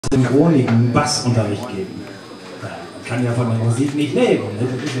synchronigen Bassunterricht geben. Man kann ja von der Musik nicht leben, ne?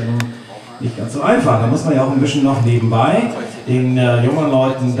 Das ist ja nun nicht ganz so einfach. Da muss man ja auch ein bisschen noch nebenbei den jungen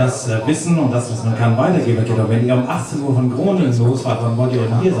Leuten das Wissen und das, was man kann, weitergeben. Und wenn ihr um 18 Uhr von Groningen losfahrt, dann wollt ihr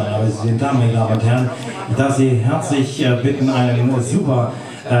denn hier sein. Aber Sie sind da, meine Damen und Herren, ich darf Sie herzlich bitten, einen super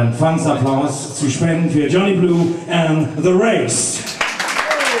Fansapplaus zu spenden für Johnny Blue and The Race.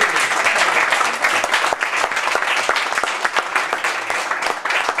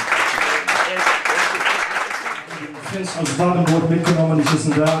 Aus Badenburg mitgenommen, die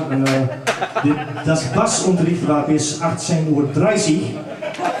sitzen da. Das Bassunterricht war bis 18:30 Uhr. Und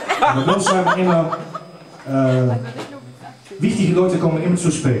wir sagen immer, wichtige Leute kommen immer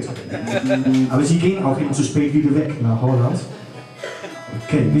zu spät. Aber sie gehen auch immer zu spät wieder weg nach Holland.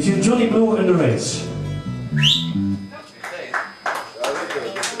 Okay, wir sind Johnny Blue and The Race.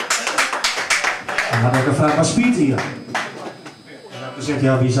 Dann hat er gefragt, was spielt ihr? Und er hat gesagt,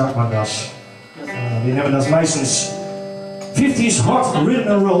 ja, wie sagt man das? Wir nehmen das meistens 50s Hot Rhythm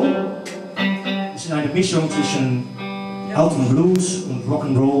and Roll. Das ist eine Mischung zwischen alten Blues und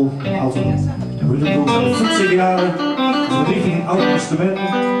Rock'n'Roll und alten Rhythm and Roll von den 50er Jahren. So richtigen alten Instrumenten.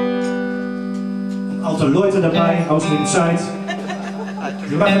 Und alte Leute dabei aus der Zeit.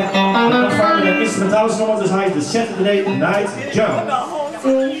 Wir machen am Anfang mit einer Instrumentalsnummer, das heißt The Saturday Night Jump.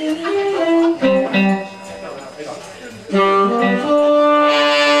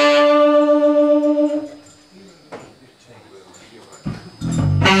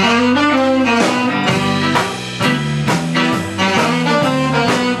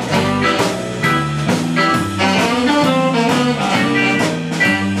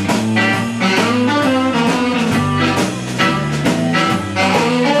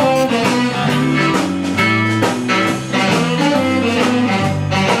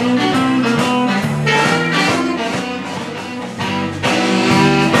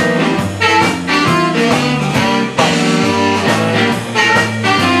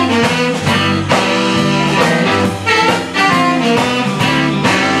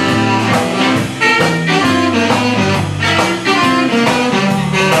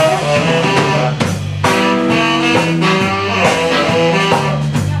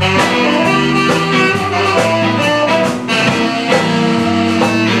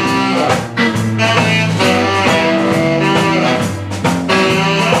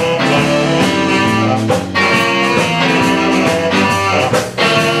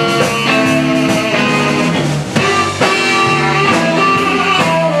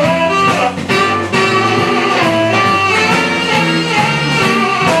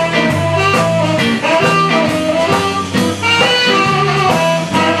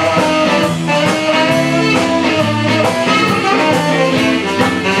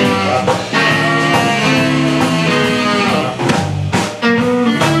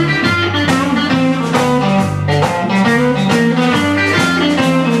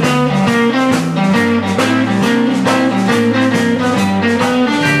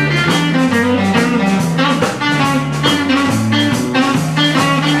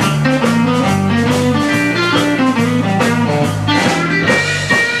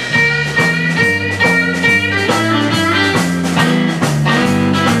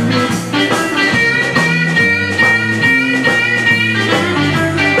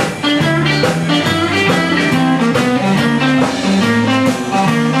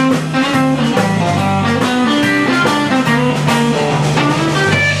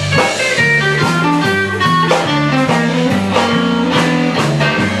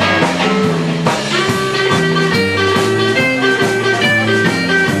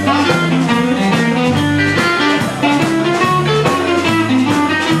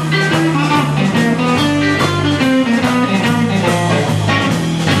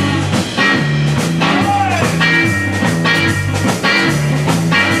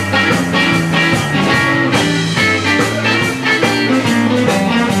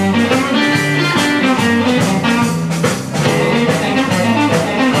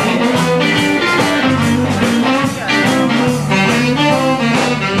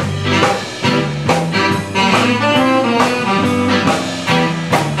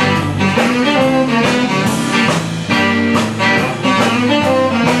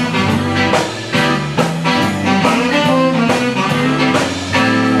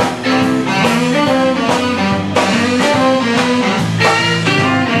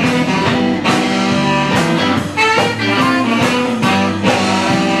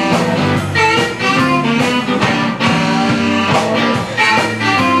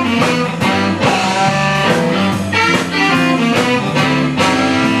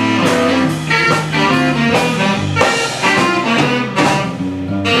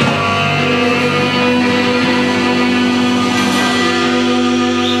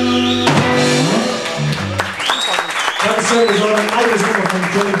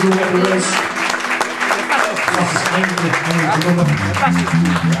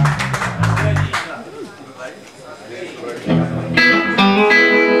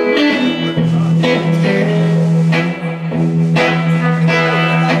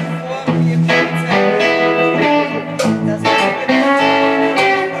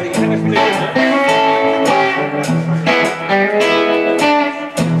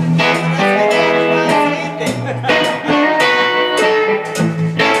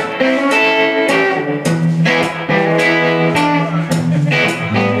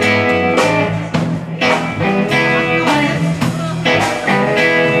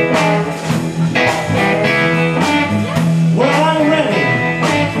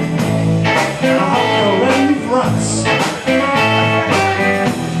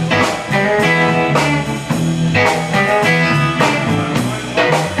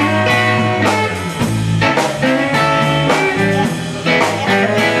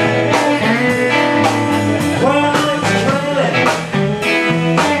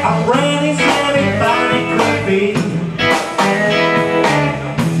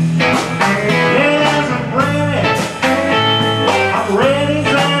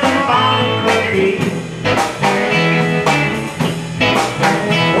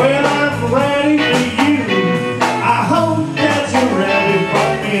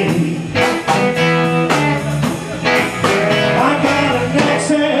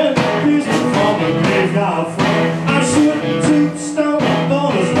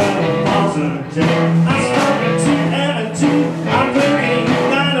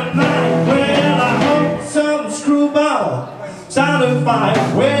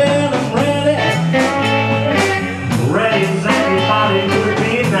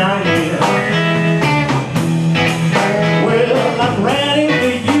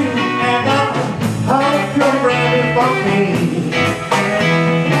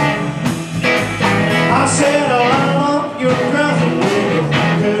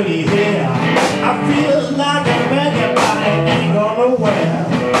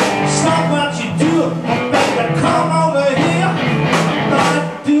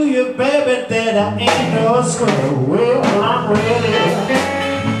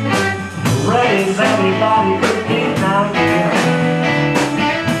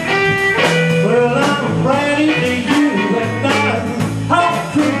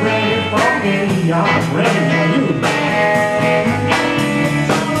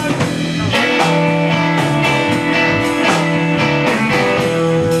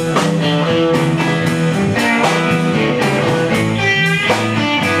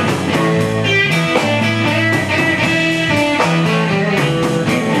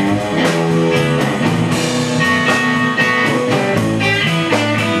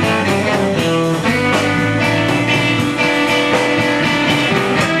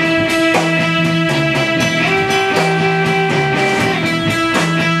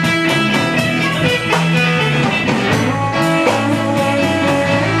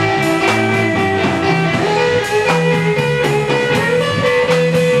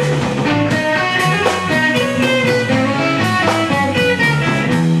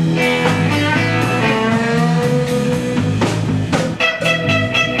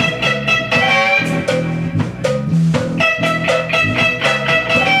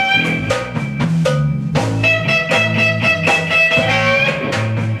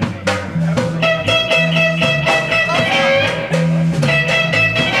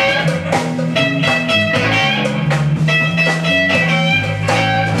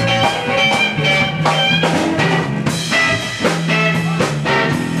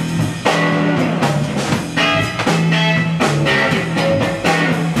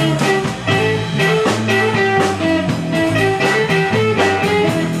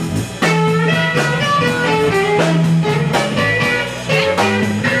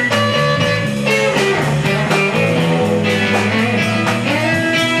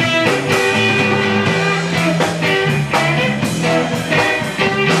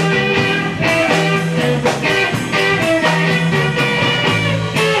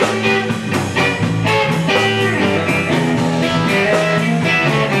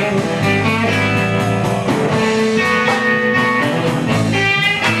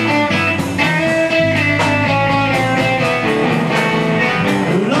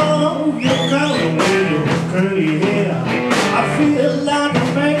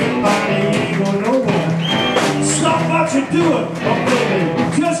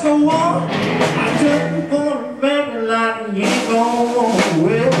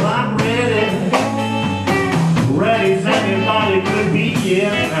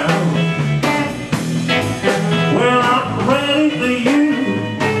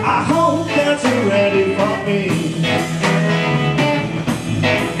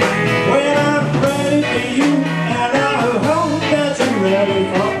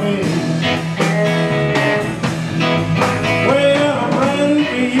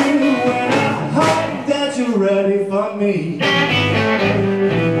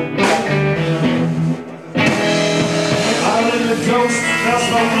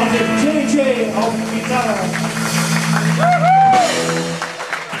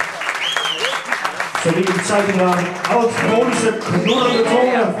 Zeichen waren altmodische, knurrende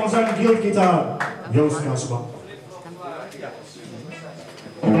Tonen von seiner Guildgitarre. Joost Kasselman.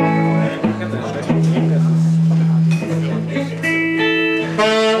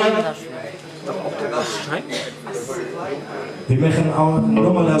 Wir machen auch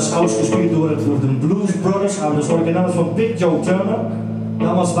nochmals ausgespielt durch den Blues Brothers, aber das Original von Big Joe Turner.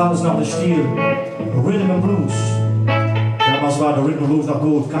 Damals war es noch der Stil Rhythm and Blues. Damals war der Rhythm and Blues noch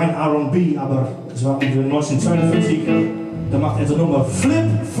gut, kein R&B, aber es war in 1952. Da macht er de Nummer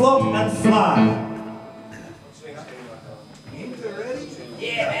Flip, Flop and Fly.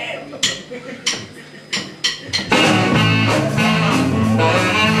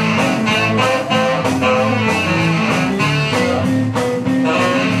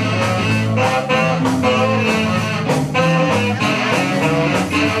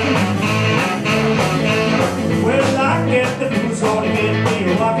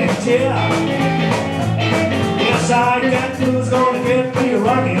 Yes, I got blues gonna get me a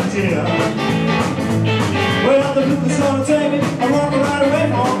rocking chair. Well, the blues gonna take me a walk right away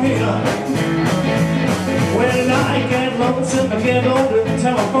from here. When I get lonesome, I get on the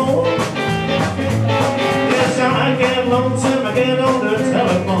telephone. Yes, I get lonesome, I get on the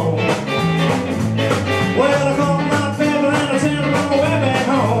telephone. Well, I call my baby and I tell her I'm way back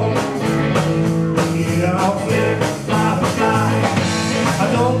home. Yeah, I'll flip, fly, fly. I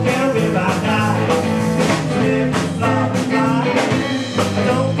don't care if I die. Flip, flop, fly. I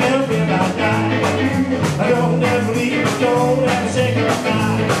don't care if I die. I don't ever leave, don't ever say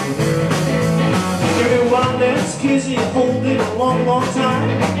goodbye. Give me one that's kissy, hold it a long, long time.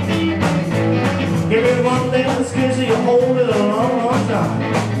 Give me one that's kissy, hold it a long, long time.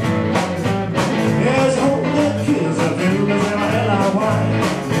 Yes, hold that kiss, I feel as if I had a wine.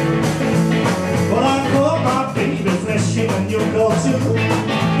 Well, I call my baby fleshy and you go too.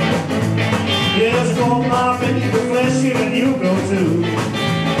 Yes, I call my baby fleshy and you go too.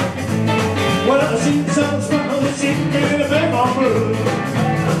 Well, I see the sun's sparkle, the sheep in the bed on blue.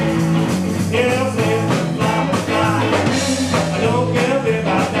 Yeah, flip, flop, fly. I don't care if I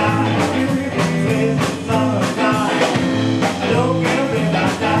die. Flip, flop, fly. I don't care if I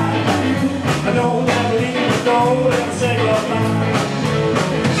die. I don't ever leave, don't ever say goodbye.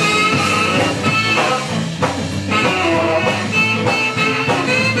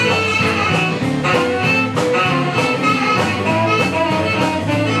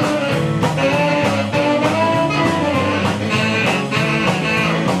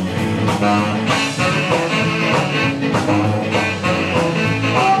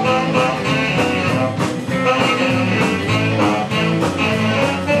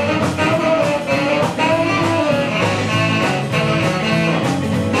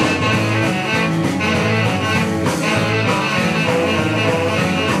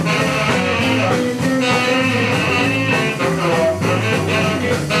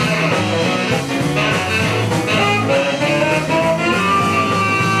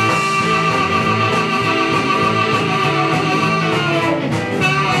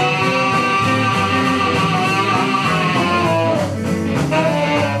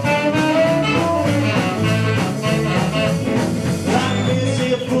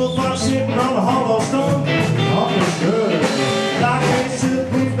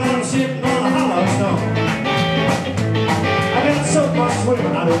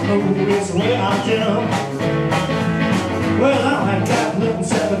 I don't know which way I'll jump. Well, I got nothing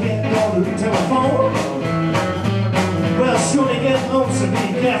set again on the telephone. Well, surely get lonesome, he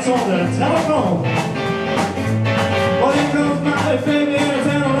gets on the telephone. Well, here comes my baby and I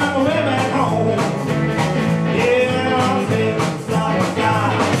tell her I'm way back home. Yeah, I'm living, fly, fly.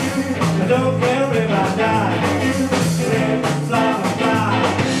 I don't care if I die. Live, fly, fly.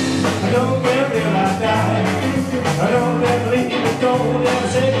 I don't care if I die. I don't ever leave you, don't ever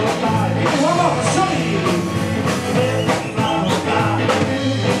say goodbye. One more, show you. Live, fly, fly.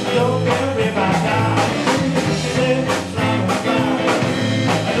 I don't care if I die. Live, fly, fly.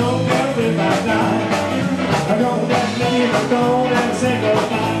 I don't care if I die. I don't ever leave, don't ever say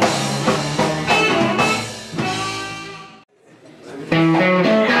goodbye.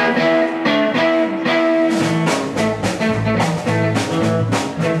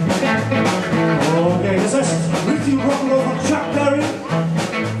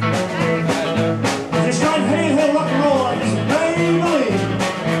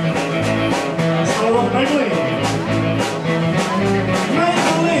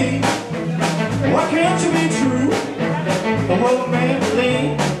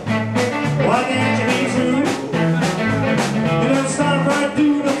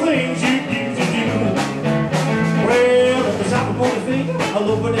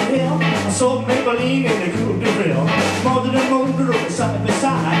 Over the hill, I saw Maybelline in the cool.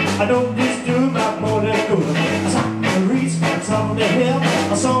 I don't just do my more than good. I saw the reach on top of the hill.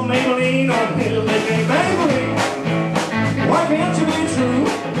 I saw Maybelline on the hill. They came Maybelline. Why can't you be true?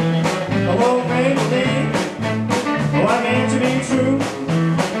 Oh, Maybelline. Why can't you be true?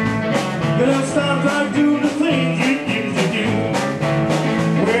 You don't stop right doing the things you used to do.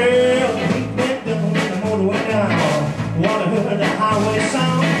 Well, we been down the motorway now. Wanna hear the highway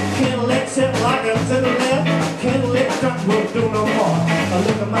sound? Can't let sit like a to the left. Can't let that work do no more. I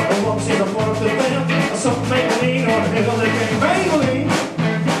look at my walk, see the part of the band. I saw Maybelline on the hill. They came Maybelline.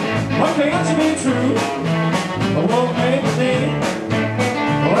 Why can't you be true? Oh, Maybelline.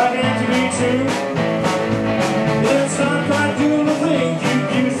 Why can't you be true? Let's stop trying to do the things you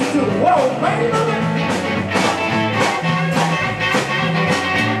used to do. Whoa, Maybelline.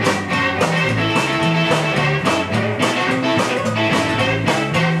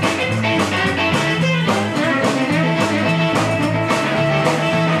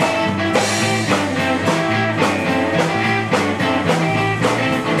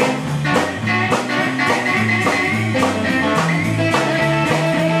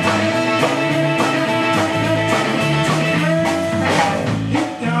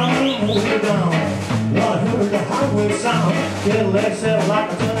 Can't let it settle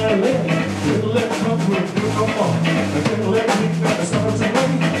like a ton of living. Can't let it come with you no more. I can't let it be that it's not to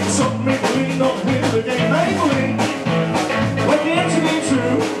me. Something Maybelline don't win the game. Maybelline, why can't you be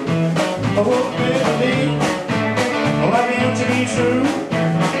true? Oh, Maybelline, why can't you be true?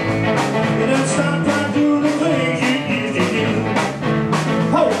 You don't stop trying to do the things you used to do.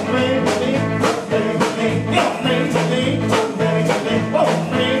 Oh, Maybelline, Maybelline, yeah, Maybelline, Maybelline, oh,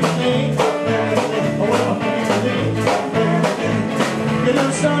 Maybelline, Maybelline, oh, well, Maybelline. You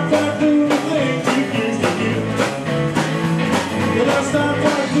don't stop trying to do the things you used to do. You don't stop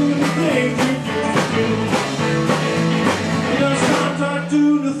trying to do the things you used to do. You don't stop trying to do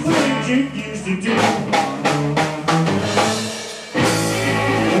the things you used to do.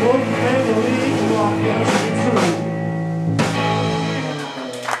 Oh, Maybelline, why can't you be true?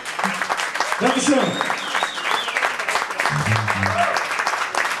 Dankeschön.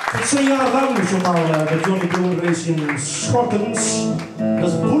 Het is 10 jaar lang zomaar met Johnny Broer is in Schortens. Dat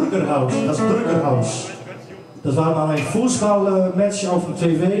is Burgerhaus, dat is Drukkerhaus. Dat war mal ein Fußballmatch auf dem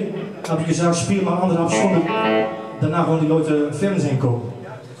TV. Da habe ich gesagt, spiel mal 1,5 Stunden. Danach wollen die Leute Fernsehen gucken.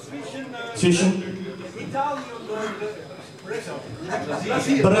 Zwischen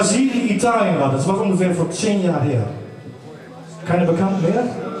Brasilien, Italien war das. war ungefähr vor 10 Jahren her. Keine bekannt mehr?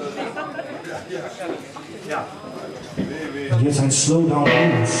 Ja. Und jetzt ein Slowdown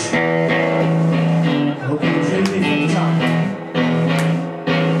Blues. Okay, ich will nicht sagen.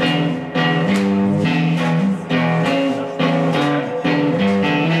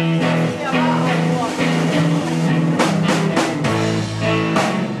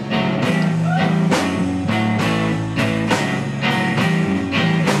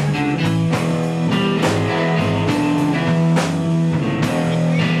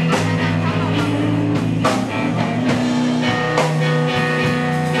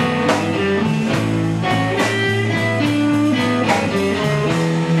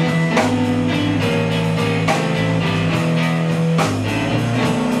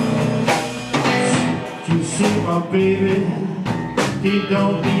 Baby, he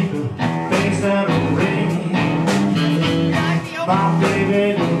don't need the things that are ring. My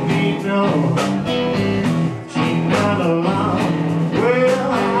baby don't need no, she's not alone.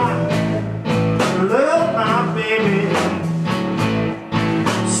 Well, I love my baby,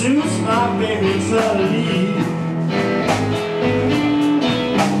 suits my baby to leave.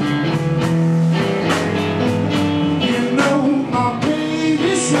 You know my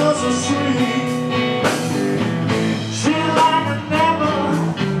baby's so sweet.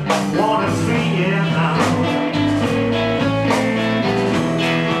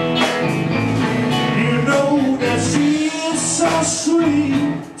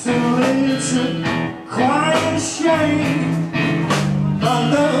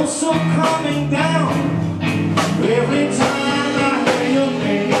 So coming down every time I hear your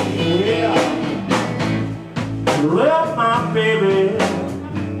name. Yeah, love my baby,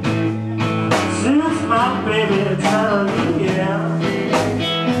 suits my baby, tell me, yeah.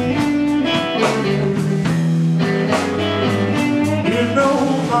 You know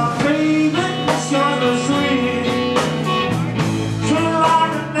my baby, so sweet. Treat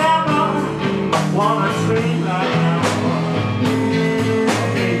like I never wanna treat like now.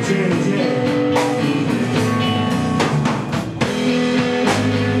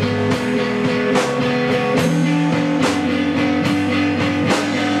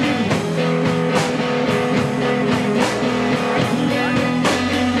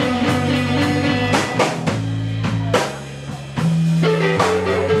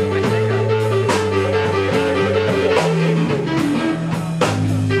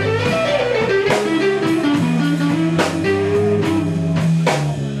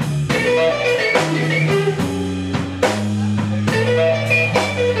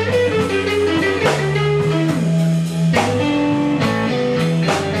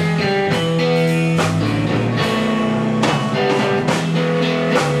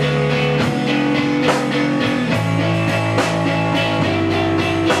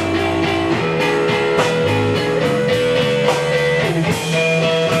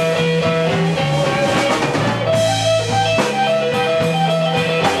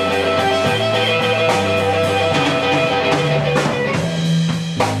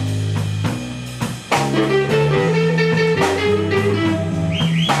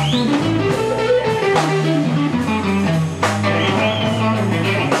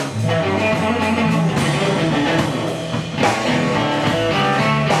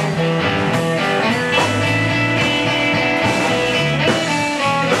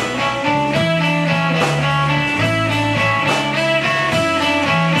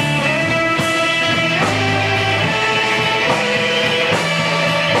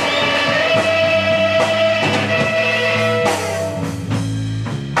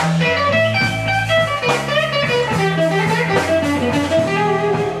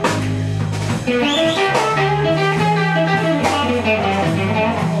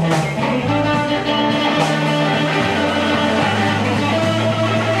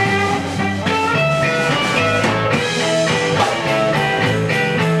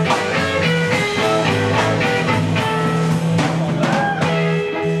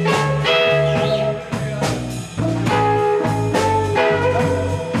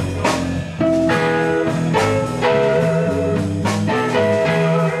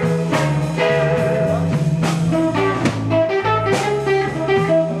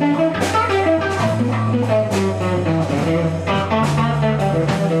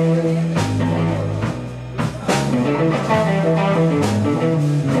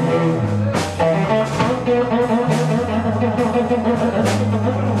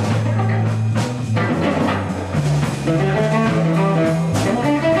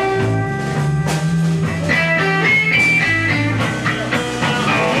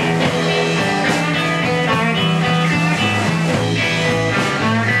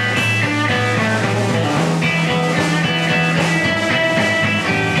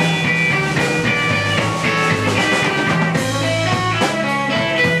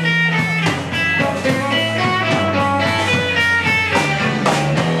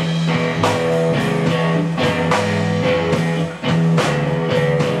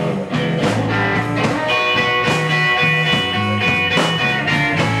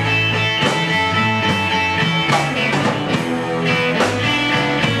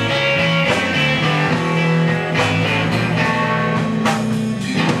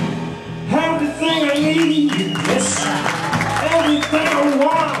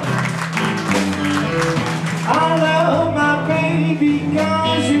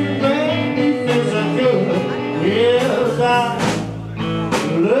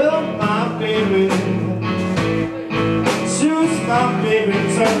 live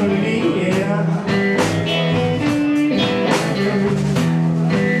eternally, yeah.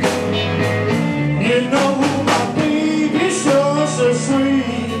 You know my baby sure so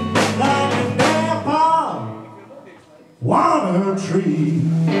sweet, like an apple on a tree.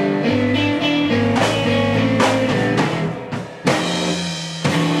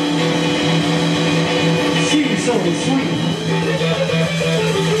 She's so sweet.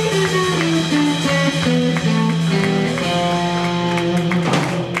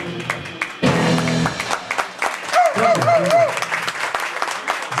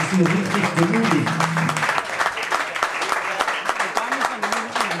 Richtig gemütlich.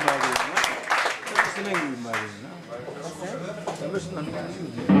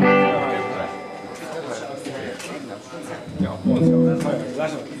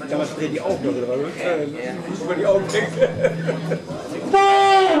 Ja, was dreht die Augen noch drüber? Über die Augen denkt.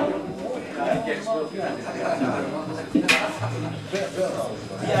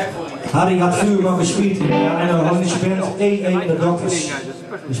 Harry hat früher mal gespielt in einer holländische Band, AA The Doctors.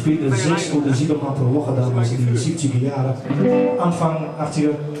 Die spielten 6 oder 7 Mal pro Woche damals in die 70er Jahre. Anfang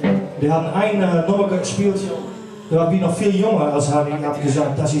 80er. Wir haben ein Nummer gespielt, da war ich noch viel jünger als Harry. Ich habe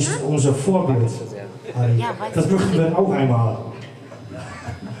gesagt, das ist unser Vorbild, Harry. Das möchten wir auch einmal.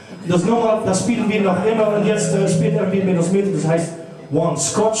 Das Nummer, das spielen wir noch immer und jetzt spielt er wieder mit uns mit. Das heißt One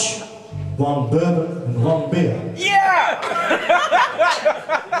Scotch, One Bourbon and One Beer. Yeah!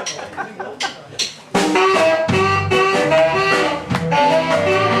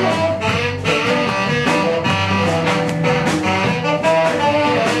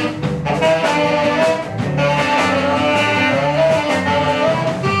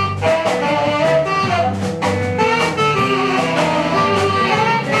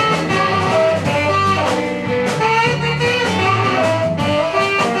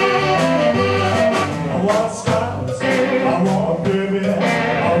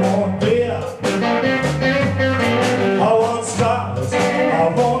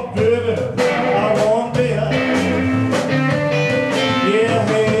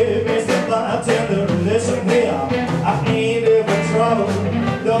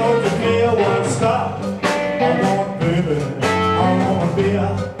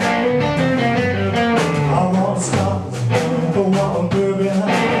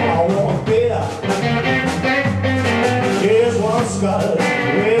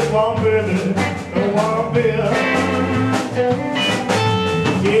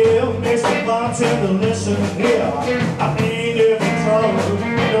 Listen here, I need it for trouble.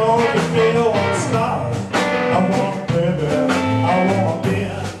 Don't you feel one stop? I want baby, I want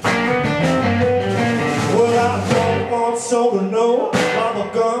beer. Well, I don't want soda, no, I'm a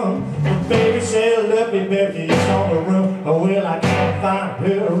gun. But baby said, let me baby, it's on the run. Well, I can't find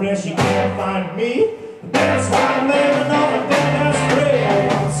her and she can't find me. That's why I'm living on a dead spray. I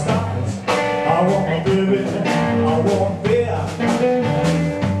want stars, I want baby, I want beer.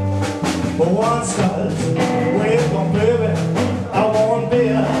 But one scotch, wait on baby, I want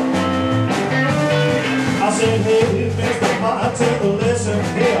beer. I said, hey, Mr. Bartender, listen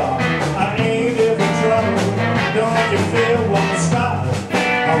here. I ain't here for trouble. Don't you feel one scotch?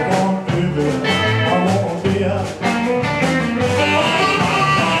 I want baby, I want beer.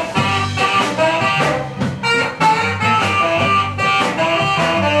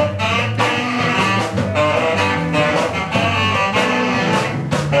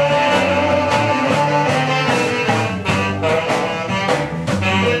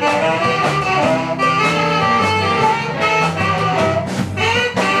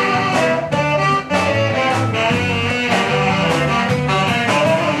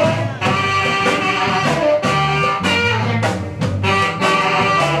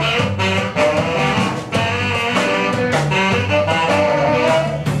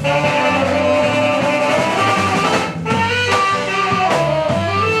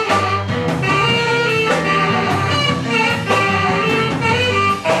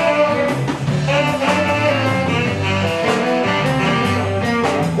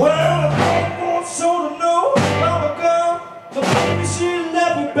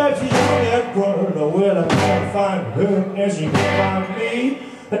 Well, I can't find her and she can't find me.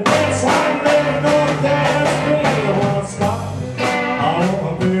 And that's why I'm living on that street. I want Scott, I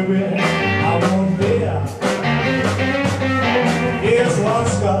want baby, I want beer. Here's one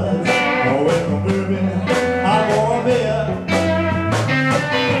Scott, I want baby, I want beer.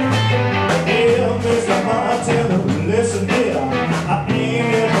 Here, Mr. Bartender, listen here. I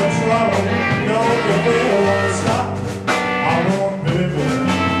ain't in for trouble, don't you feel one Scott? I want baby,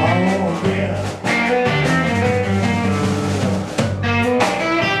 I want beer.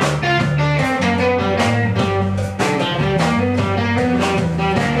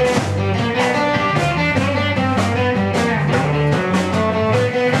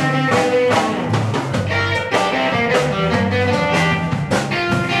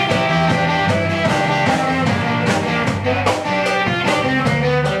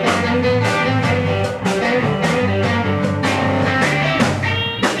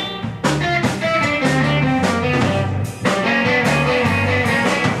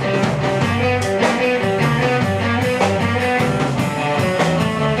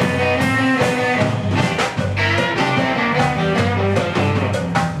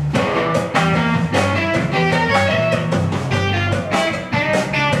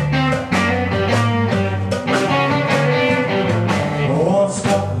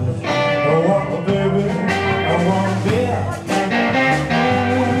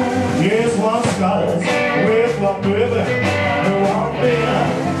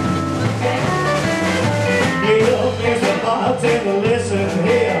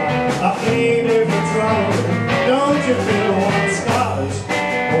 pain if you try. Don't you feel one scars?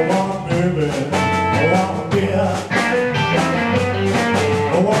 Oh, one baby, oh, one beer.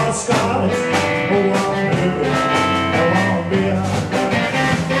 Oh, one scars, oh, one baby, oh, one beer.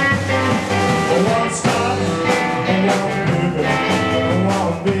 Oh, one scars, oh, one baby, oh,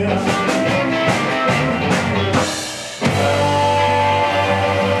 one beer.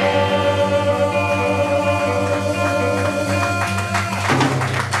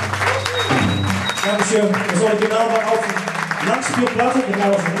 Das Original war auf Langspielplatte,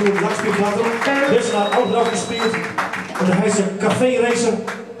 genau, das ist eine Langspielplatte. Deze hat auch drauf gespielt. Und der heißt Café Racer.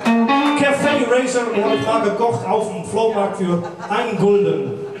 Café Racer, den habe ich mal gekocht auf dem Flohmarkt für 1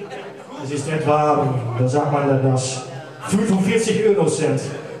 Gulden. Das ist etwa, da sagt man das, 45 Eurocent.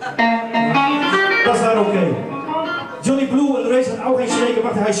 Das war okay. Johnny Blue und Racer hat auch een CD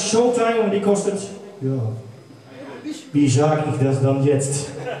gemacht, der heißt Showtime und die kostet, ja, wie sage ich das dann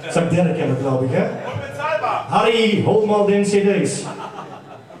jetzt? Sagt Derek immer, glaube ich, hè? Harry, hol mal den CD's.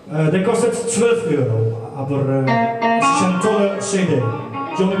 Der kostet 12 Euro, aber es ist eine tolle CD.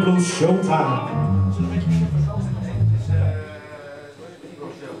 Johnny Blues Showtime.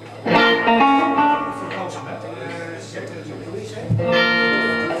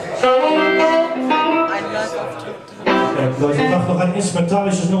 Leute, ich mache noch ein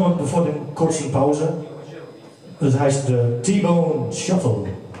instrumentalisches Nummer bevor der kurzen Pause. Das heißt T-Bone Shuffle.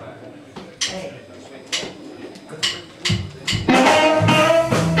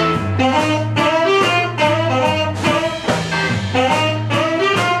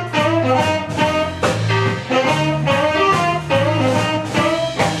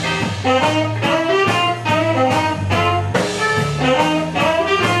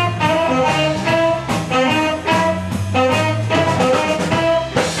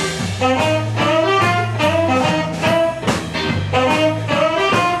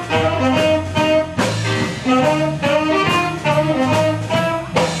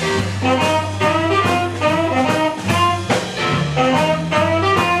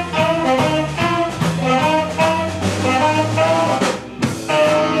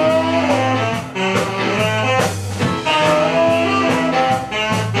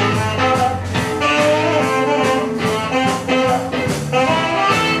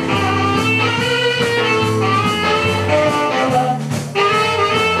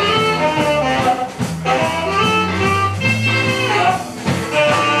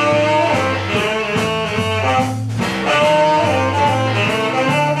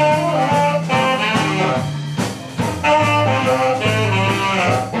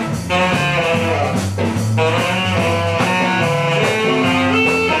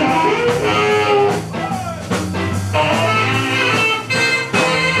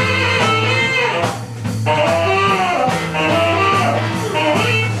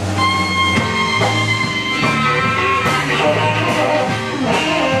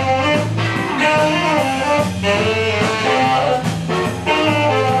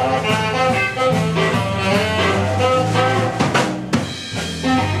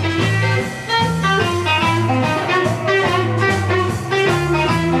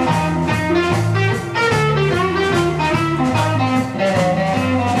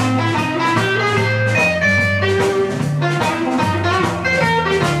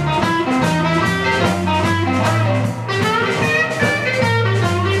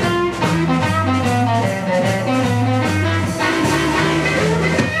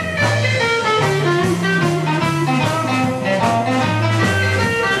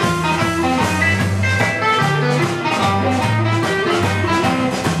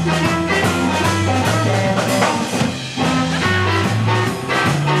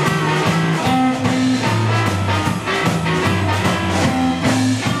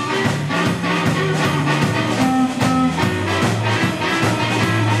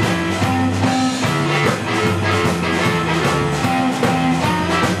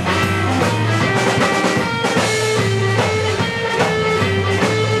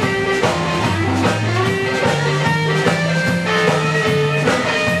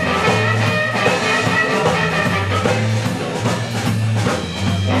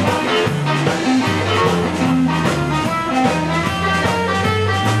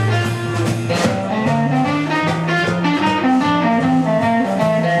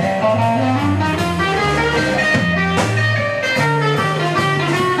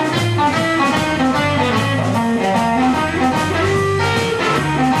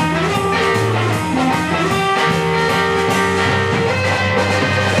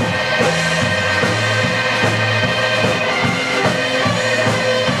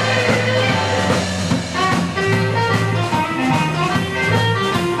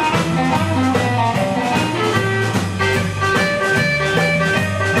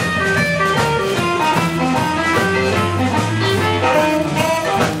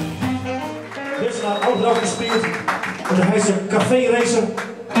 deze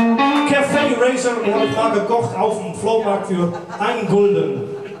Café Racer, die habe ich mal gekocht auf dem Flohmarkt für 1 Gulden.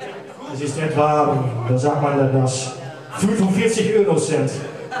 Das ist etwa, da sagt man das, 45 Eurocent.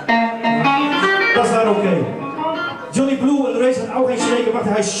 Das war okay. Johnny Blue und Racer hat auch ein CD gemacht,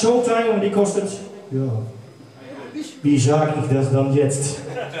 der heißt Showtime und die kostet, ja, wie sage ich das dann jetzt?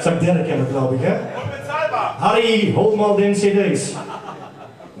 Sagt der kennen, glaube ich, hè? Harry, hol mal den CD's.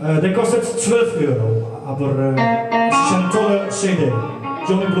 Der kostet 12 Euro, aber es ist eine tolle CD.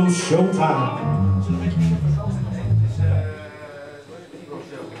 Johnny Blues Showtime.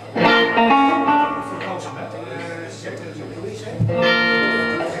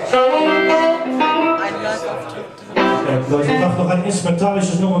 Leute, ich mache noch ein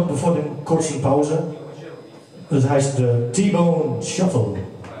instrumentalisches Nummer bevor der kurzen Pause. Das heißt T-Bone Shuffle.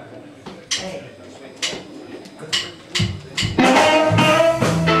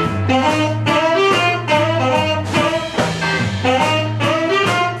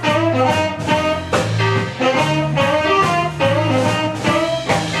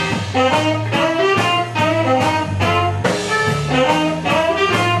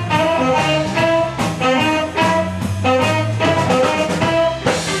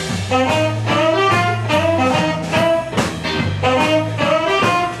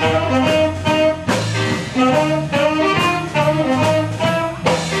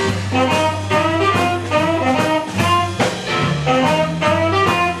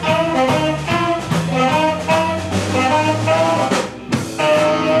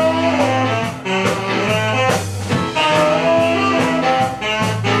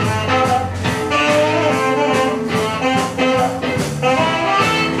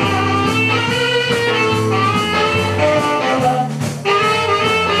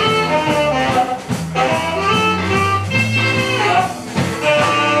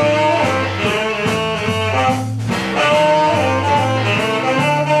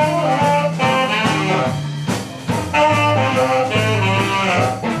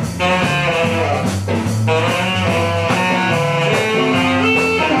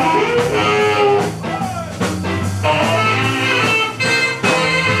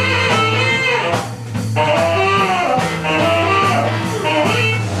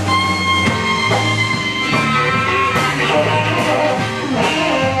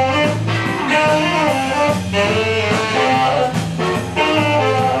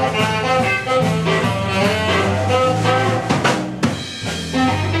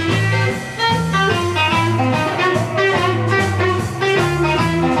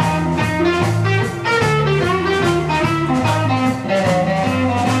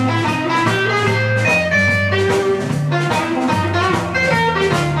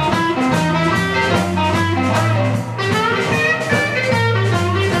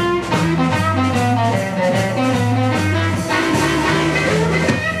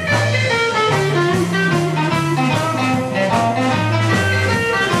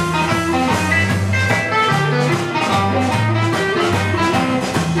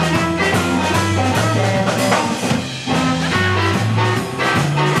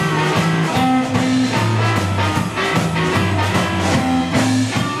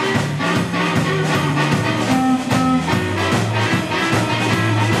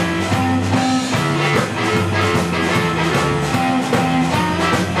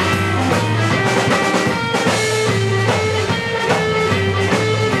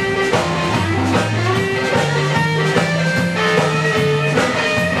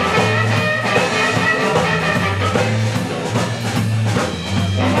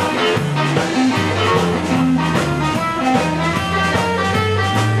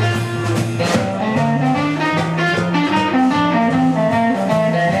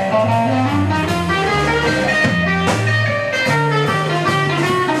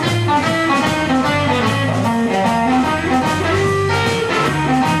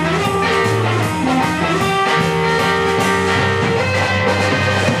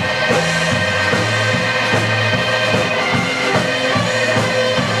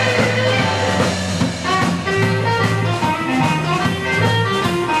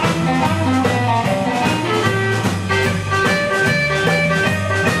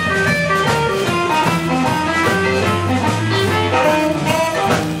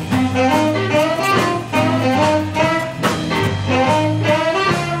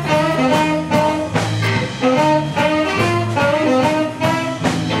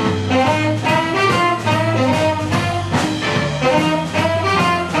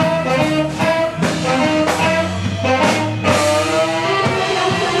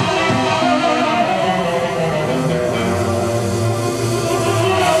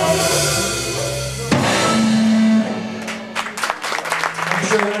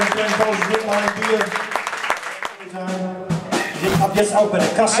 Dankeschön, ein kleines Pausen, mal ein Bier. Ab jetzt auch bei der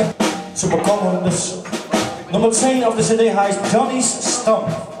Kasse zu bekommen. Das Nummer 10 auf der CD heißt Johnny's Stomp.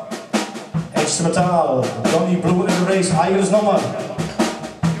 Instrumental, Johnny Blue in the Race, eigenes Nummer.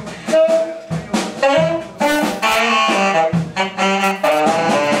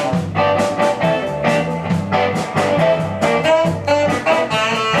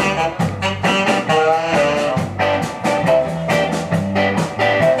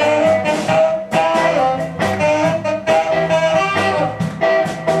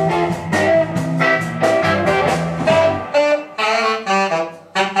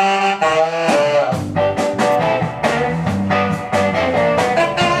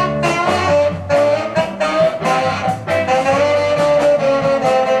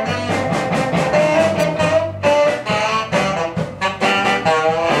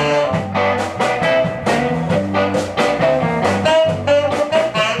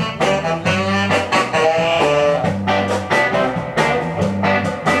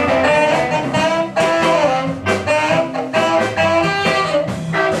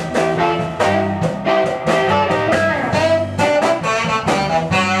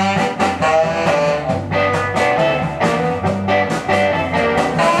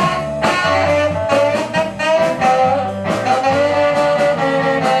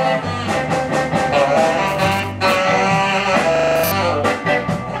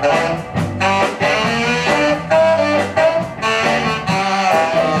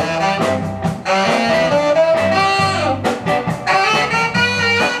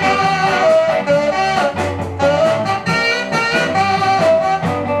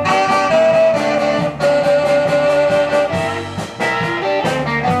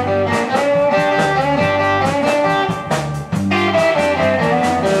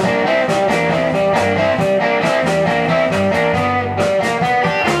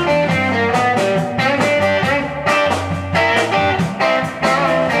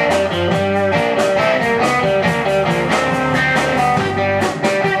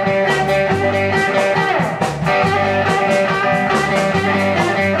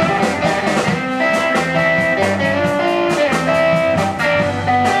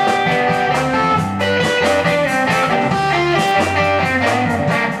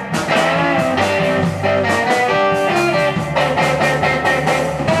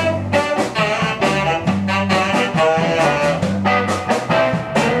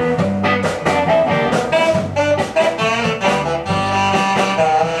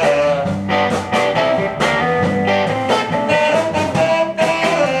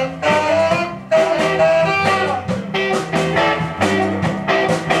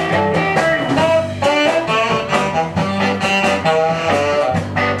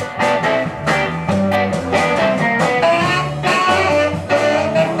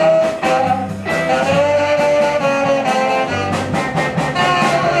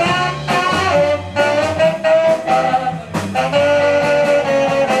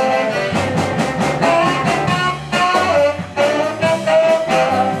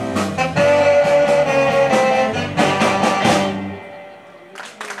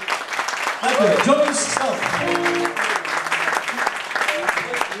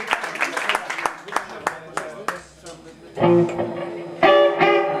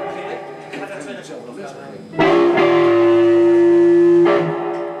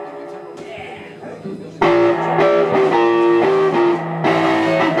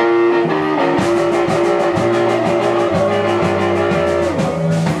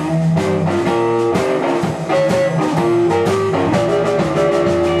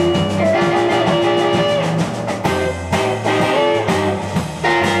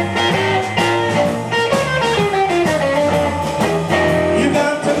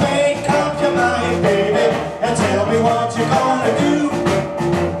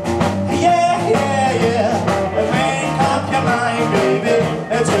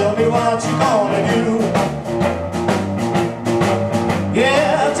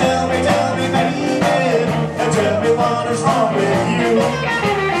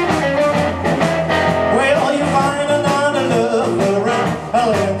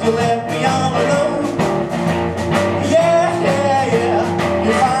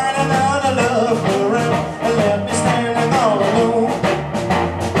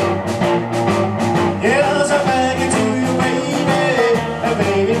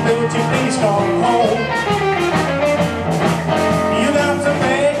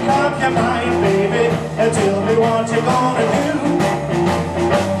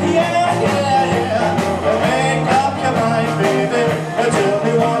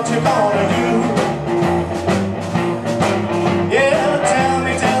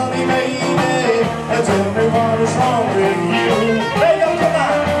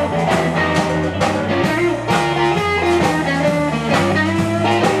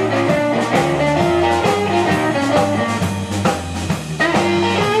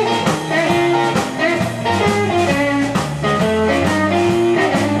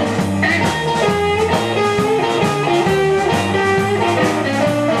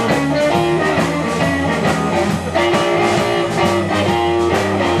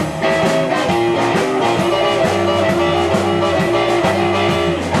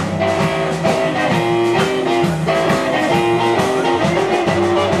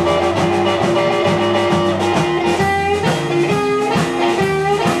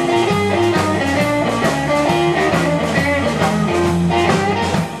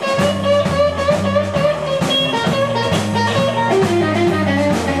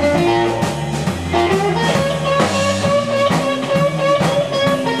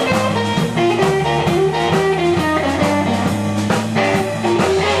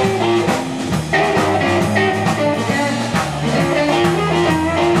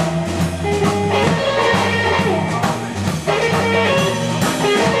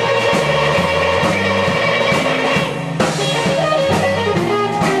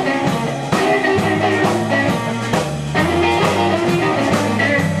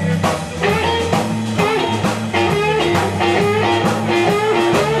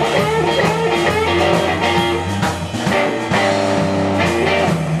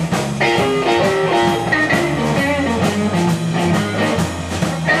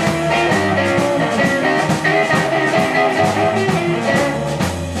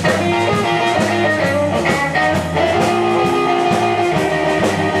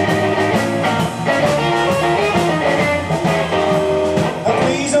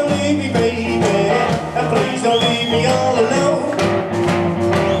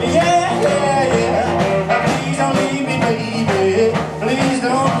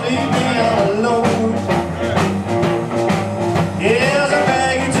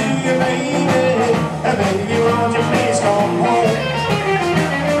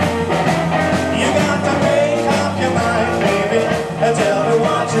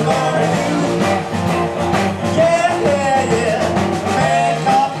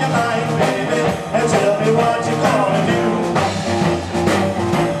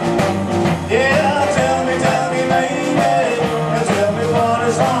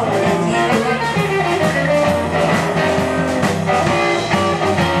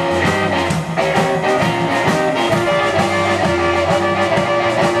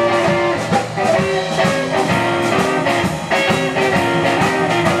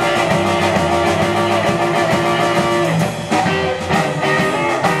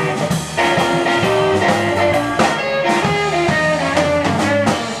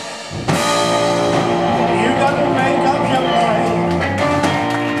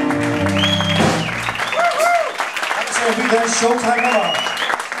 Showtime immer.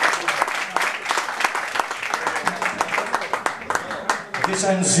 Dit is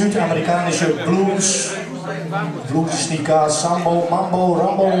een Zuid-Amerikanische blues. Bluesnica, sambo, mambo,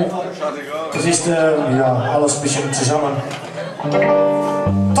 rambo. Das ist ja, alles ein bisschen zusammen.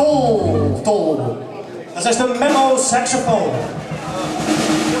 Toll, toll. Das ist ein Memo-Saxophon.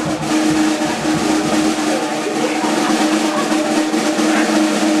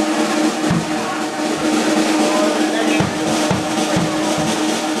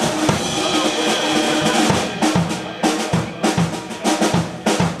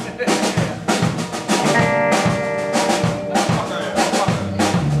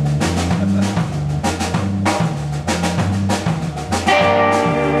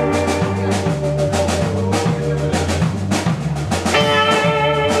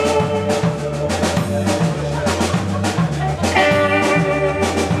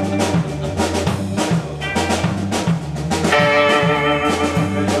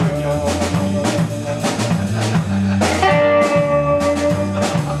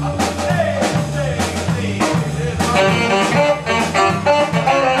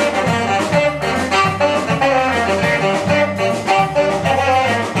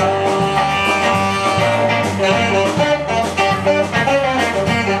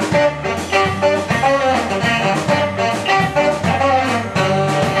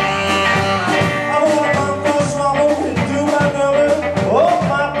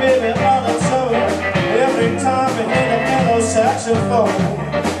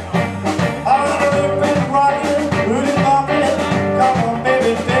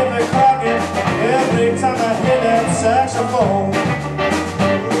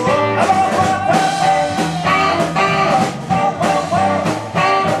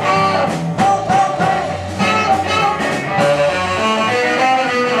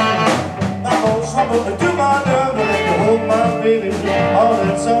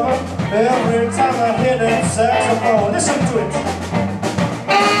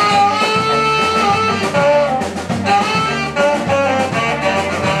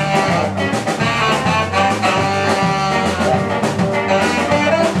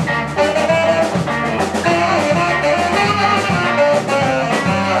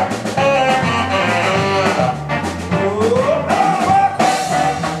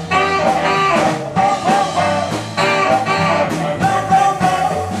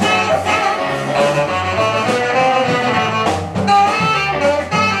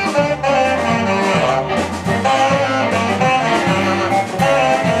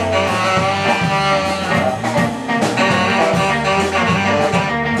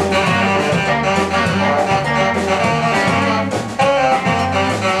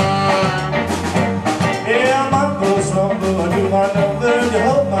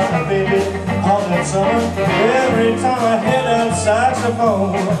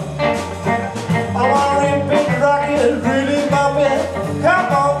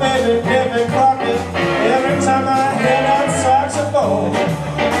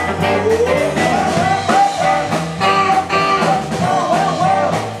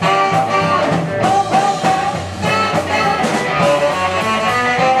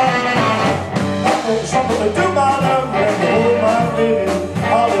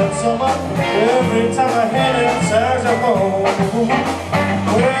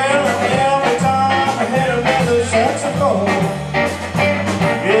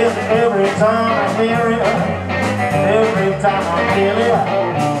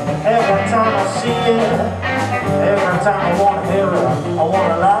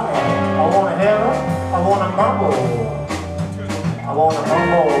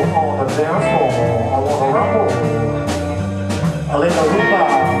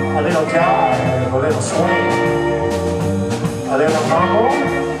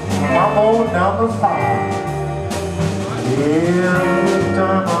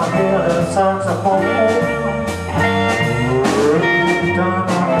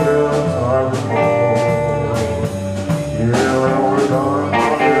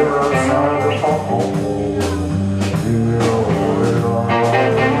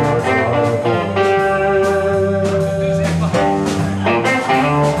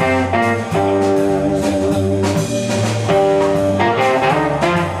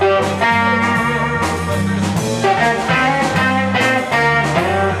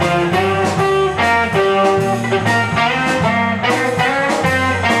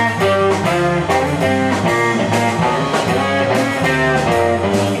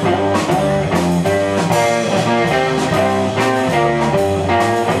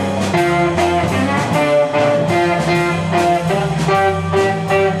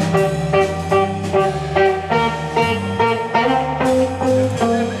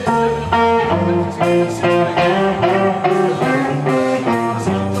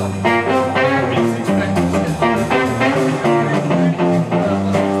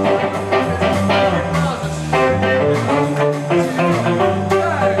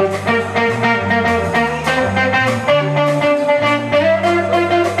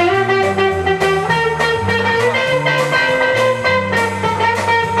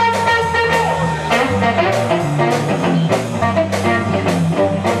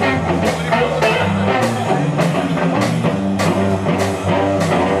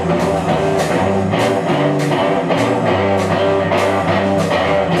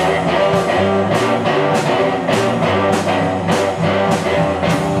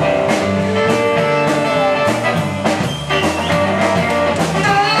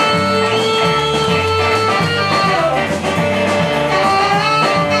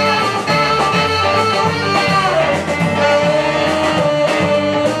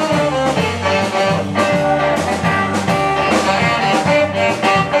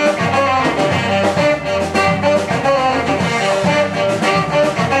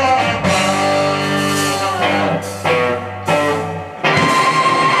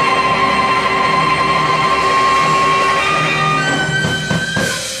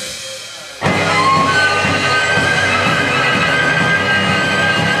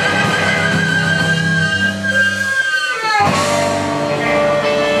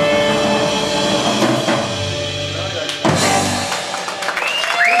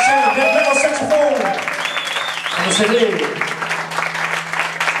 CD.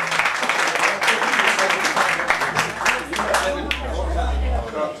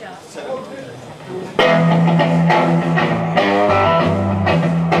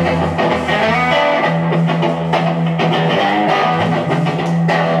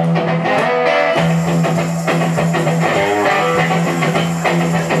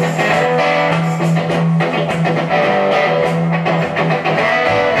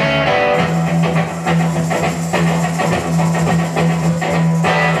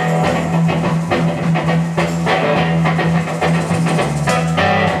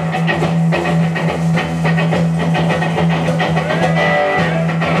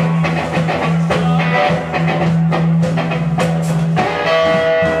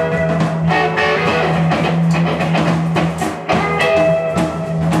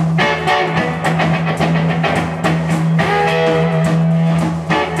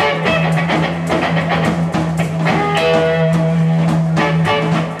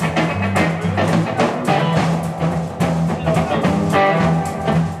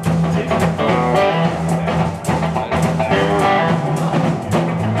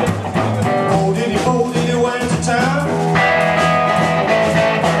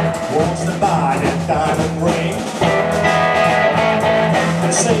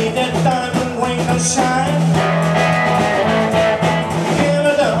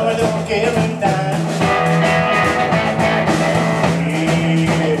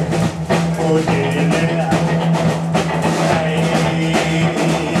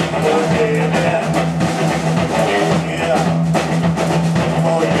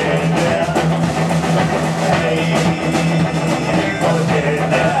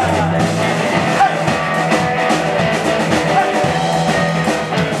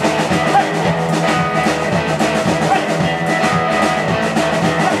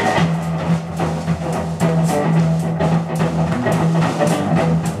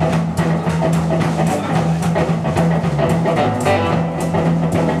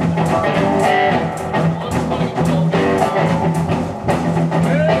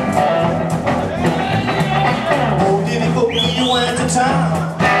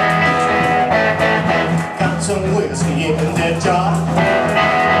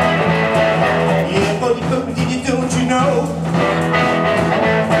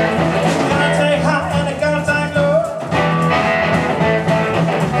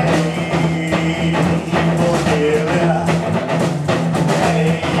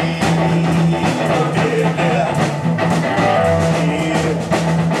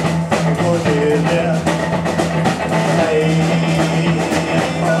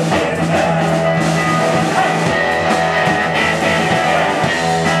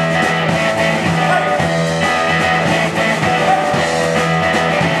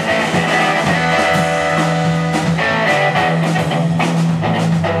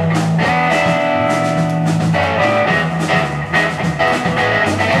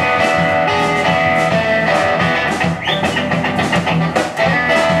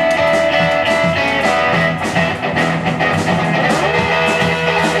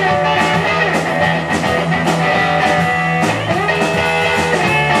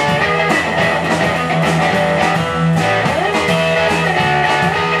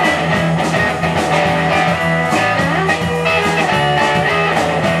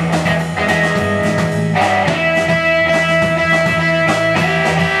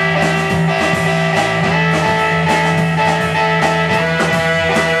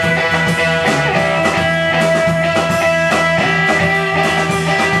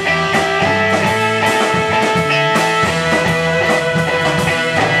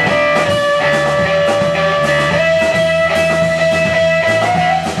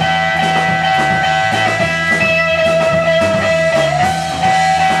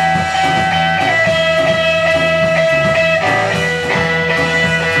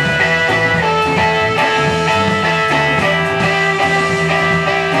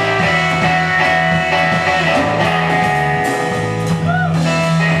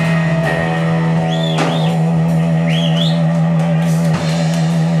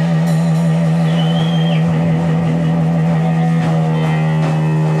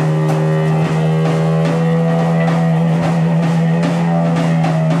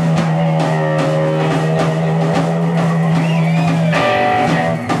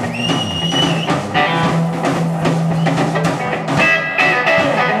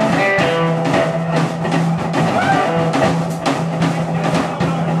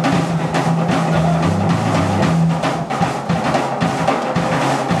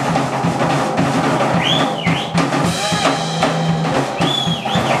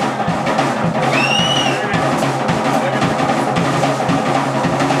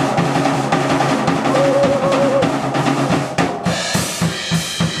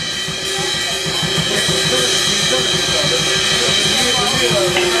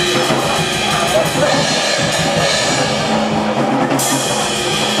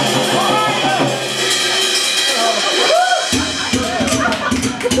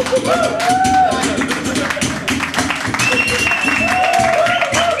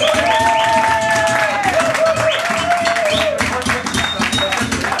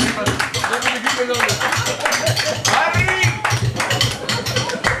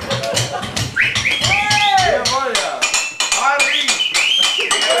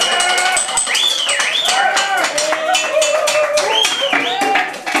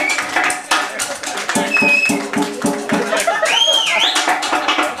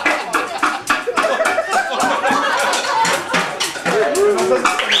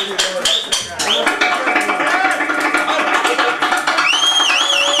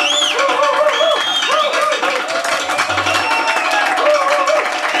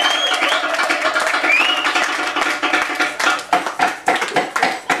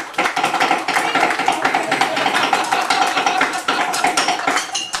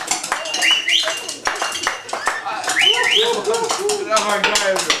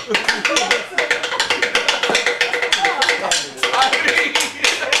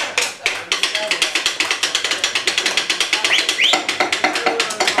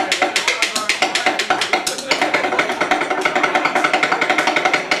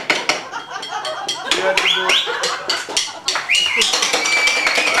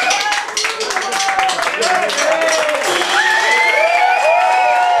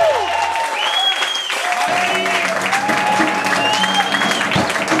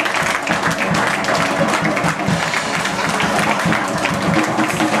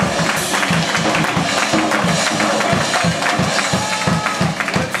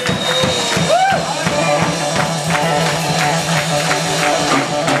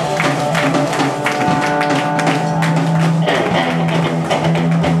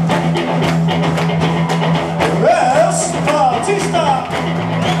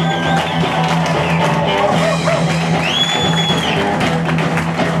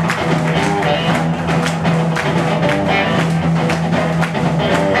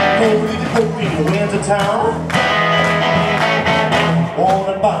 Town,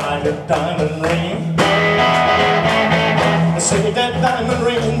 wanna buy a diamond ring. They say that diamond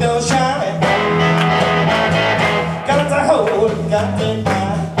ring don't shine. Got to hold, got to buy.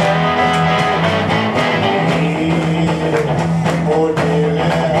 Yeah. Oh dear,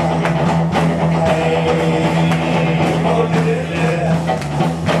 hey, oh dear, hey,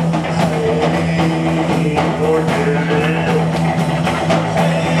 oh dear.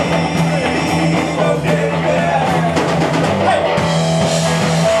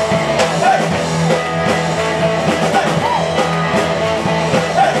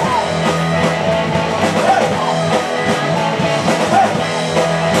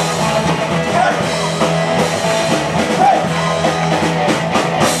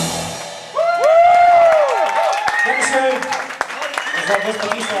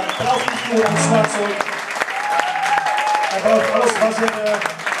 Hij bouwt alles wat in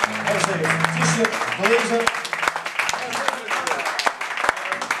huis heeft. T-shirt, blazer.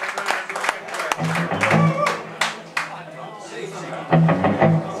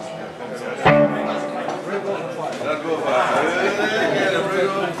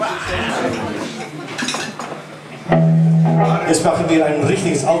 Jetzt machen wir ein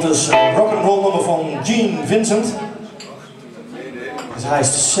richtiges altes Rock'n'Roll-Nummer von Gene Vincent. Das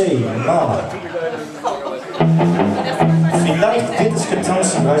heißt Say Mama. Vielleicht wird es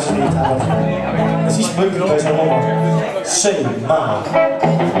getanzt, ich weiß nicht, aber es ist möglich bei seiner Mama. Say Mama.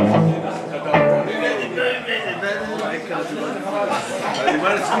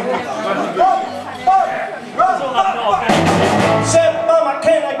 Say Mama,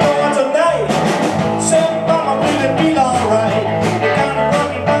 can I go out tonight? Say Mama, will it be alright? You're kind of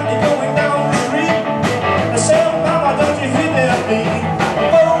running, bunny going down the street. Say Mama, don't you hear that beat?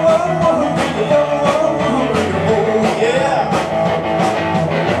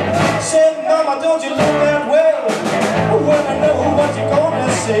 Don't you look that way? When I know what you're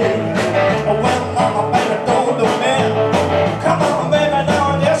gonna say. Well, Mama, baby, don't look man. Come on, baby,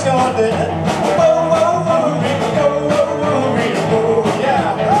 now, yes, you're dead. Whoa, whoa, whoa, whoa, whoa, whoa, whoa.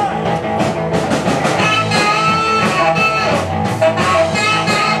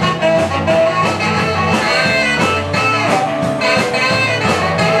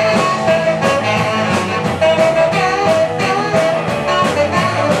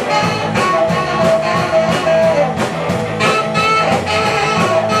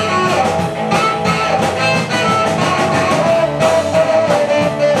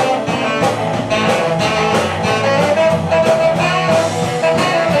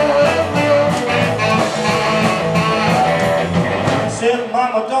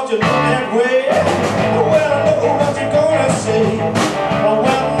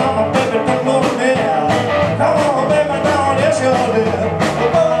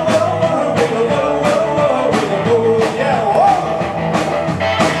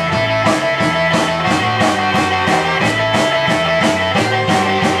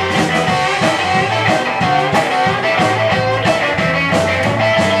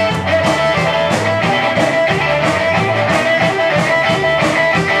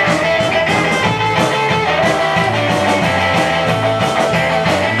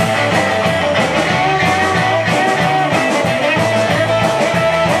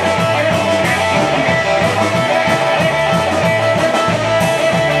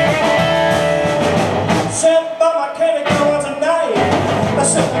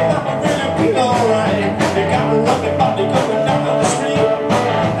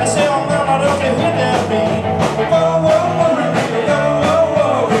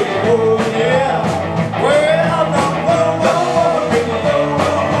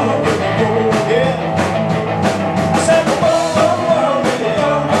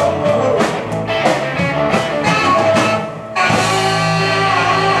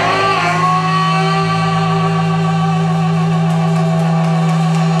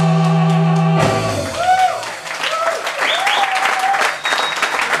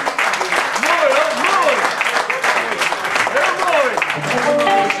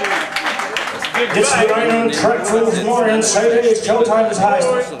 Jetzt die einen Track für morgen, CD, Showtime, das heißt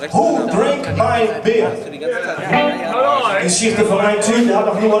Who Drink My Beer? Die Geschichte von einem Typ, der hat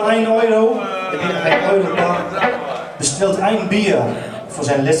noch nur 1 Euro. Der geht noch 1 Euro da. Bestellt ein Bier für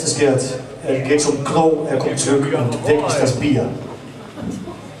sein letztes Geld. Er geht zum Klo, er kommt zurück und weg ist das Bier.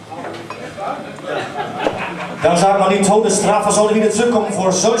 Dann sagt man, die Todesstrafe soll wieder zurückkommen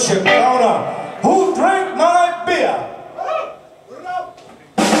für solche Gauner. Who drank my beer?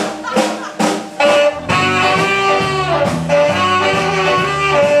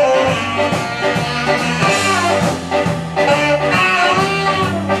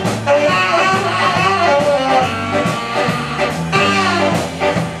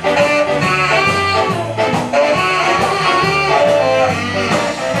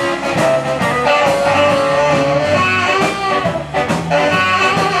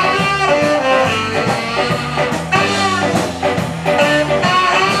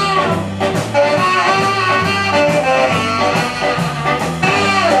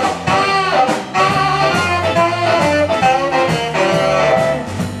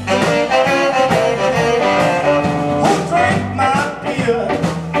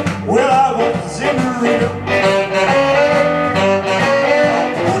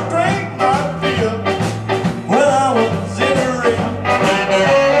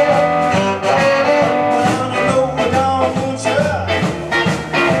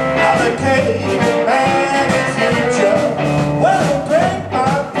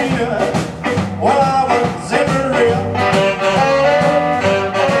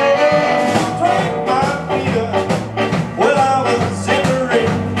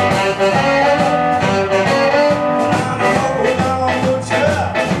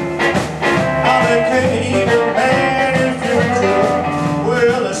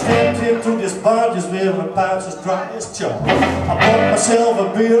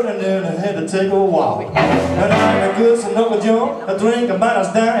 Take a walk. And I'm a good son of a John, a drink about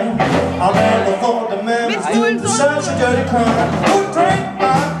us dying. I'll never thought the man was doing such a dirty crime. Who drank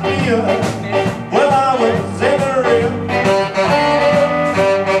my beer? Well, I was in the real.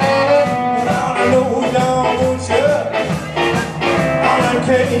 I know down won't you? I'm a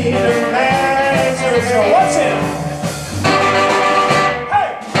kid and man. So what's it?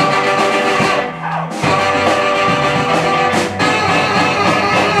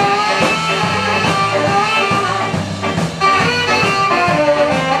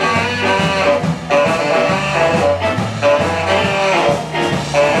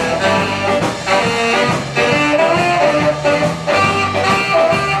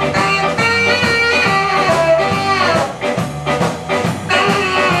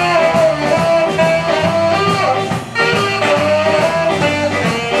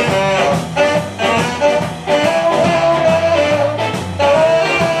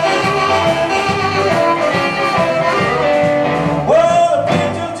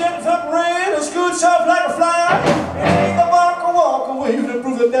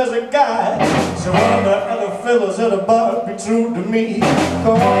 At a bar be true to me.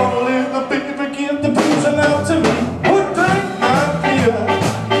 Come on, little baby, give the booze and out to me. Who drank my beer?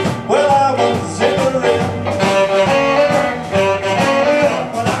 Well, I was in the red.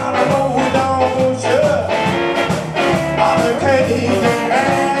 But I don't know who don't sure. I'm a cage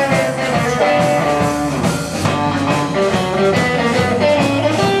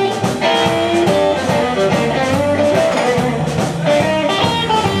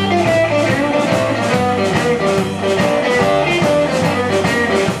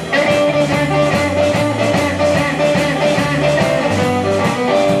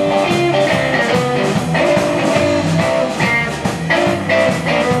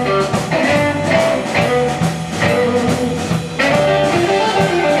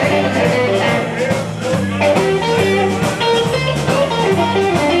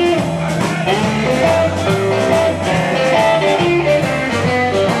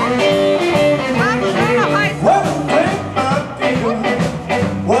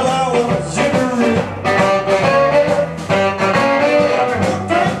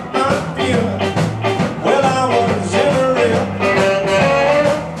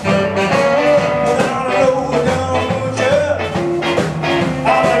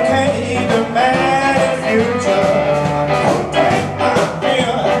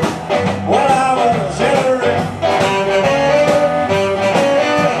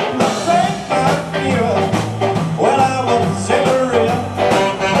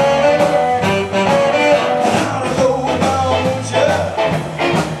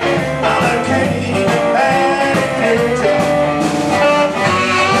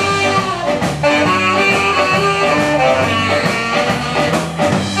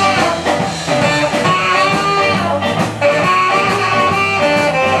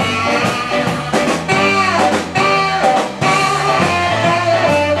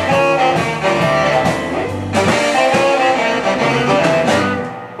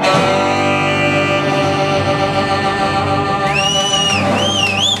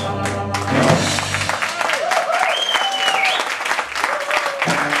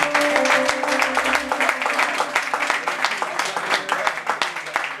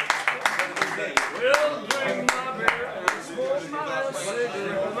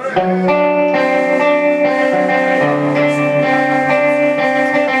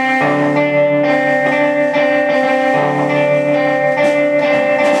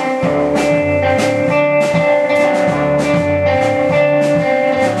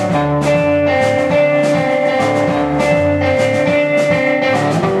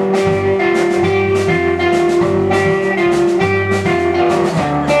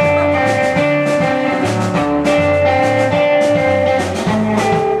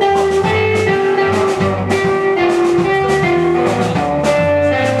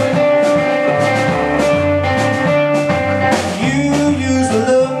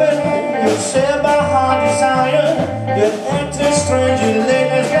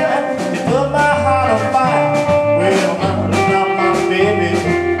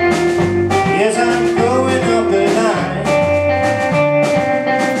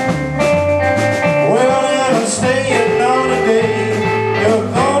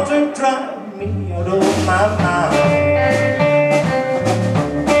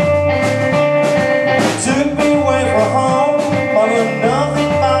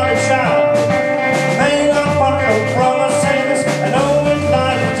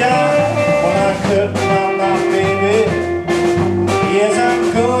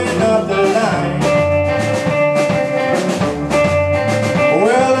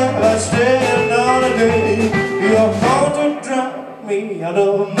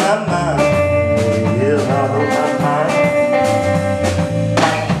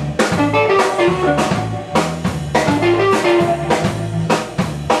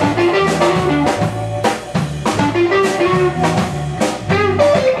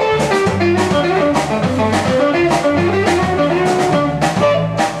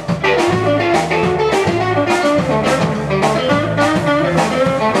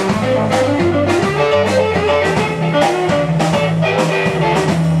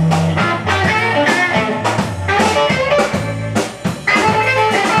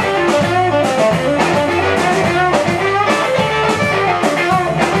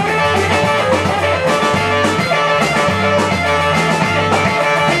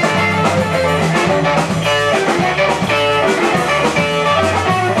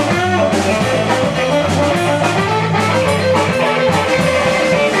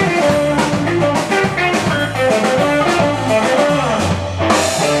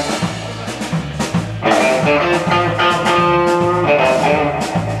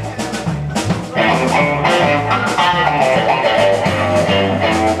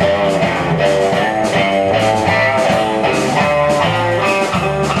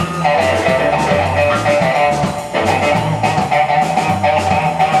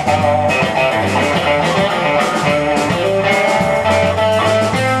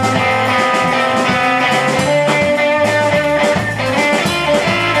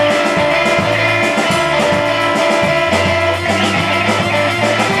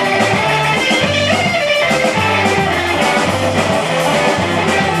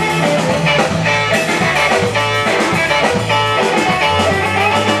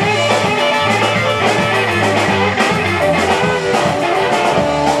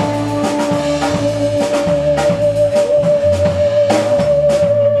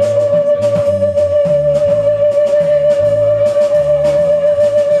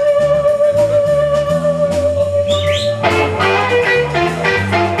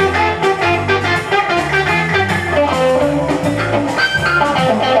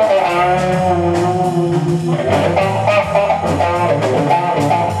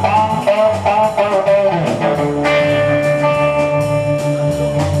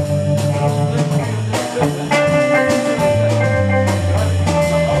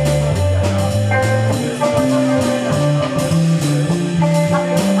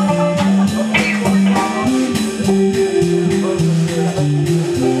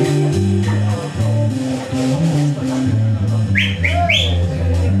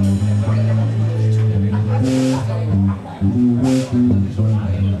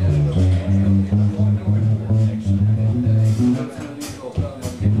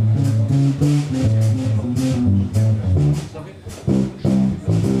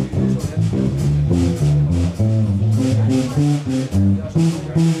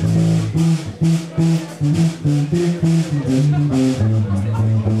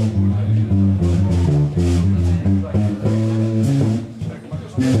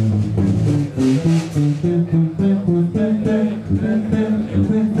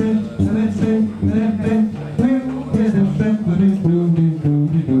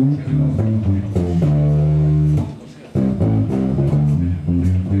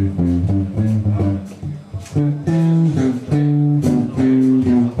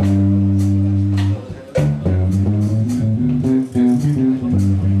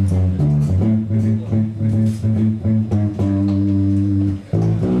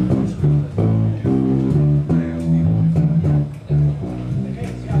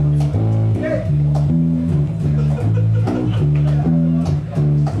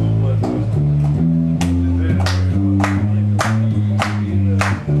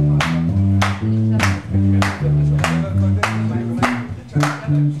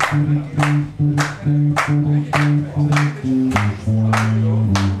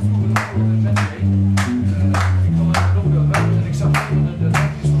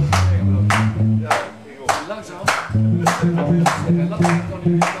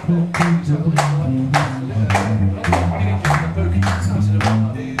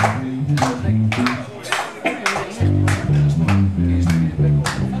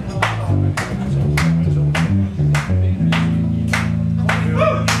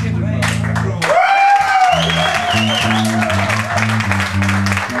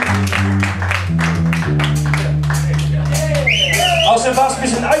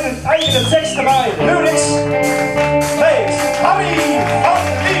de tekst erbij. Lyrics. Lees Harry van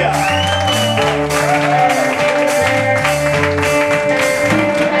Lier.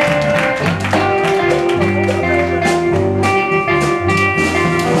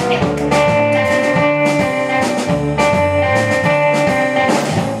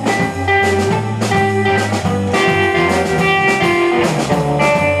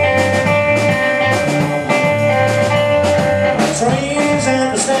 Trains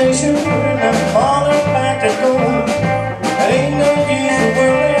at the station.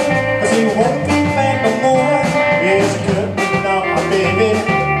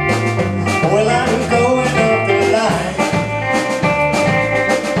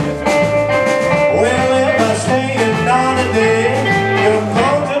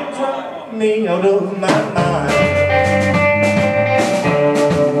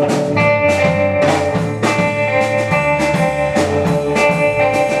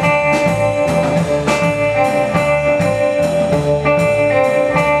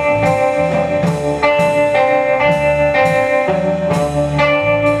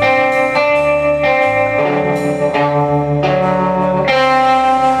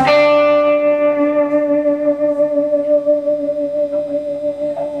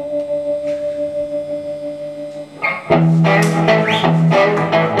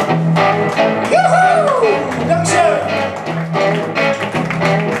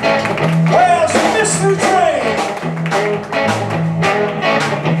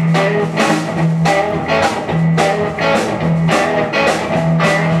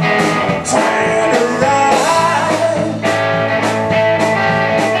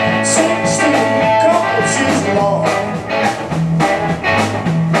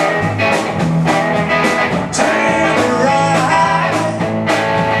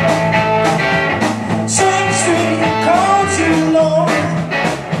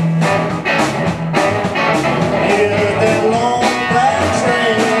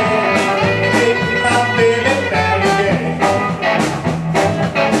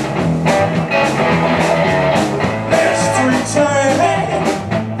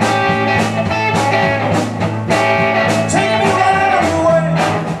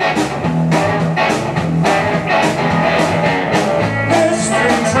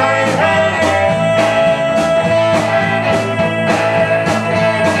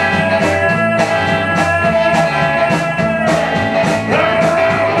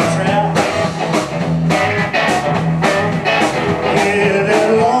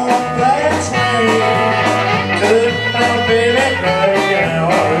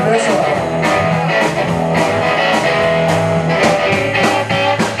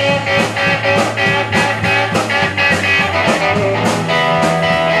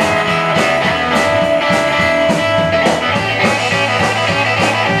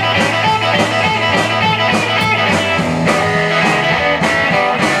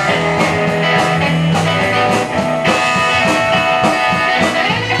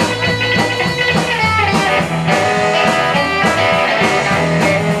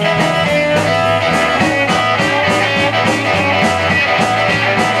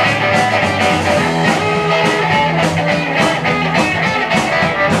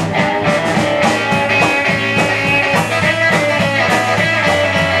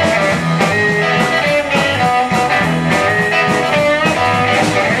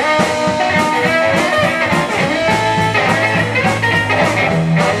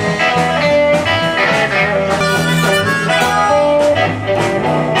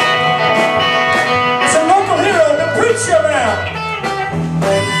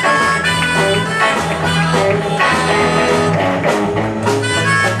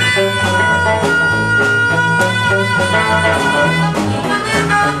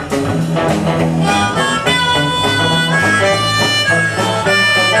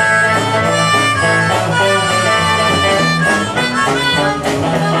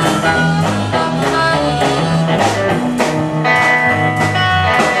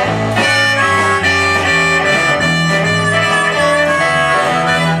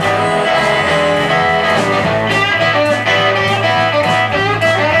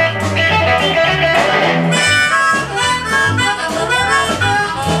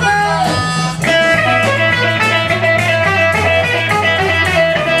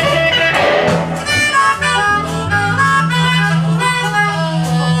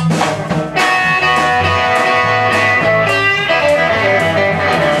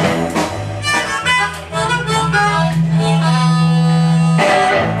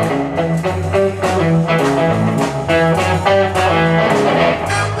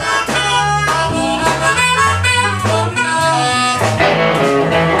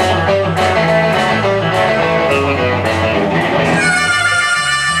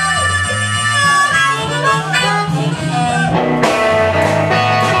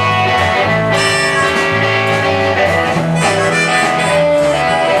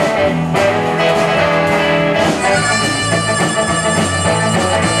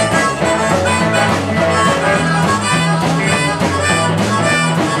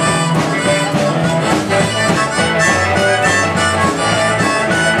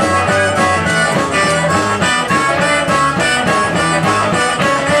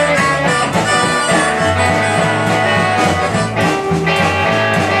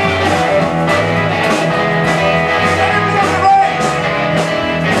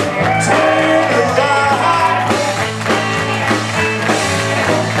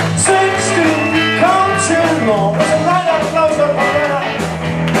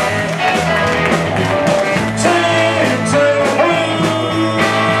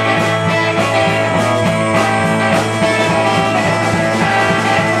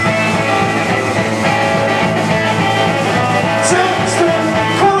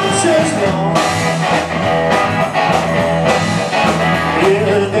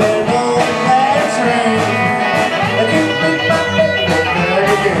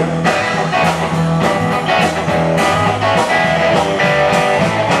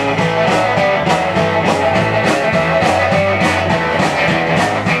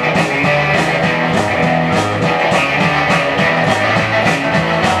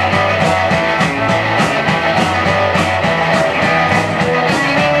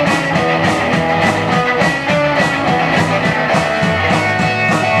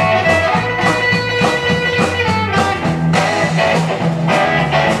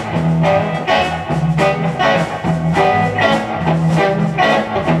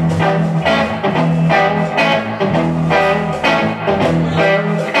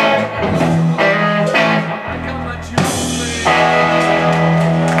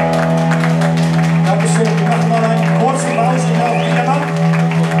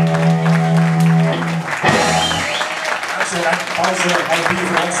 ein Bier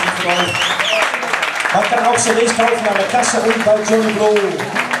von uns nicht drauf. Man kann auch CDs kaufen an der Kasse und bei Johnny Blow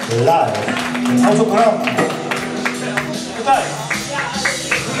live. Ein Autogramm.